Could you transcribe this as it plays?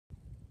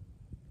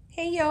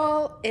Hey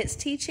y'all, it's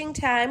teaching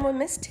time with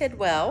Miss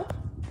Tidwell.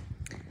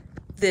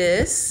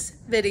 This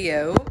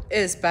video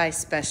is by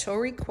special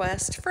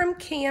request from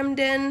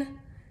Camden.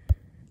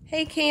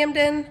 Hey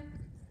Camden,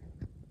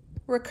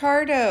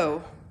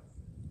 Ricardo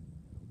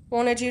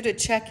wanted you to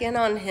check in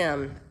on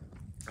him.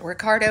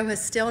 Ricardo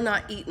has still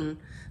not eaten,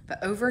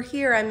 but over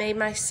here I made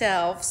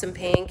myself some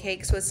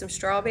pancakes with some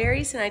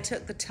strawberries, and I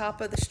took the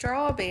top of the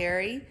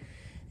strawberry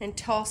and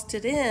tossed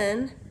it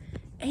in,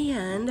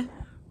 and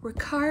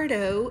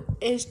Ricardo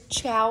is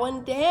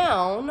chowing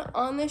down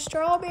on the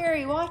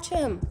strawberry. Watch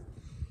him.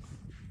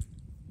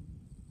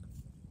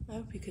 I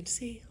hope you could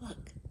see.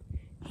 Look,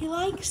 he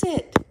likes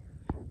it.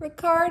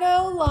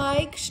 Ricardo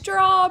likes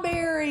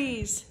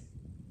strawberries.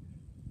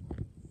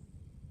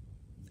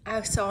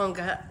 I saw him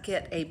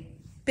get a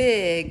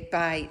big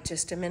bite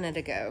just a minute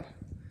ago.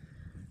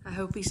 I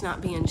hope he's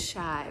not being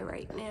shy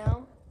right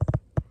now.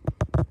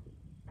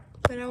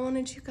 But I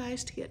wanted you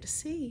guys to get to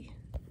see.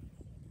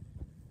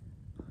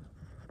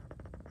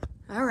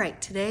 All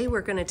right, today we're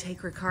gonna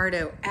take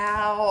Ricardo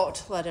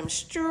out, let him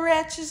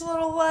stretch his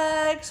little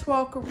legs,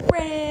 walk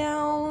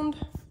around,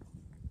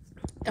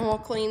 and we'll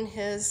clean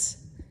his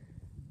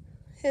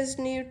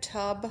new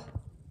tub.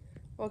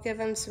 We'll give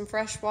him some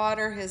fresh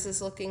water. His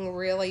is looking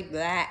really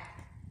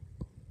black.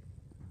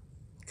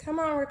 Come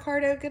on,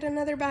 Ricardo, get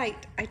another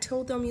bite. I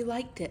told them you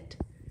liked it.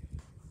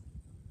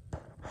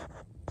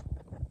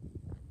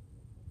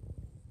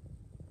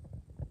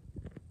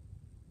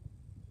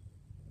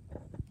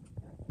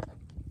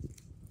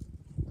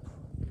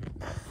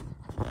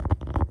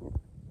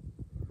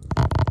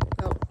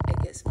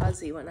 It's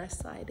fuzzy when I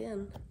slide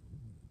in.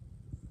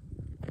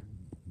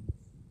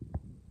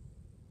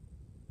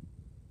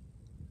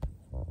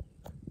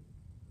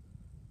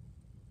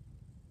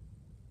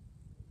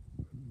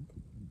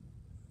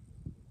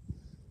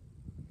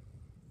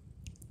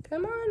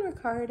 Come on,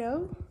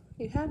 Ricardo.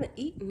 You haven't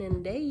eaten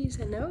in days.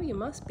 I know you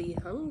must be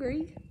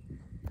hungry.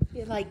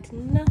 You liked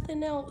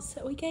nothing else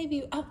that we gave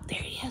you. Oh, there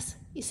he is.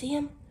 You see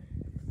him?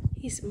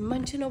 He's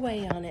munching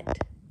away on it.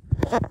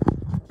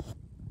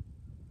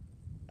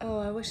 Oh,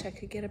 I wish I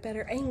could get a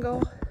better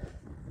angle.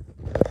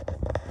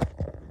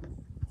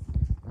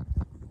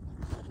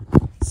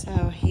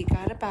 So he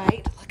got a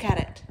bite. Look at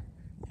it.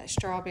 That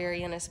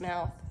strawberry in his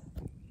mouth.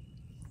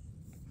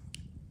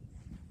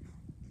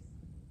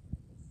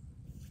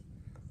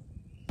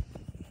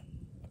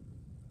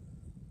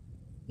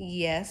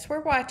 Yes,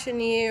 we're watching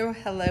you.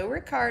 Hello,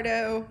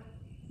 Ricardo.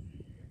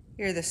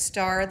 You're the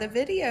star of the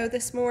video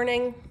this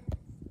morning.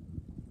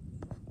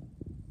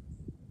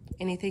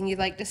 Anything you'd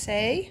like to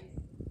say?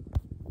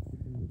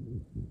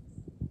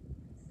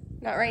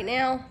 Not right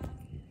now.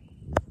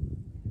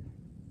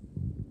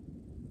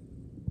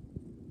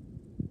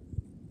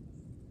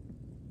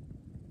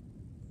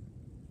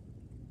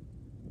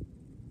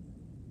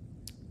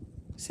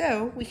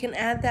 So we can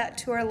add that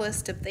to our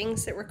list of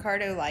things that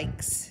Ricardo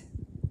likes.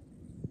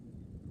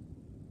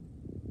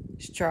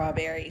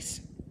 Strawberries.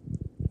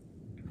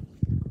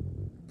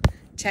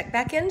 Check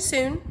back in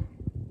soon,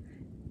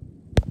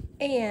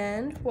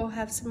 and we'll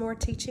have some more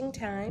teaching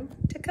time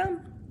to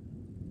come.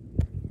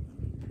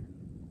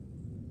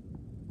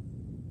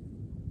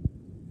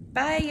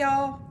 Bye,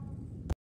 y'all.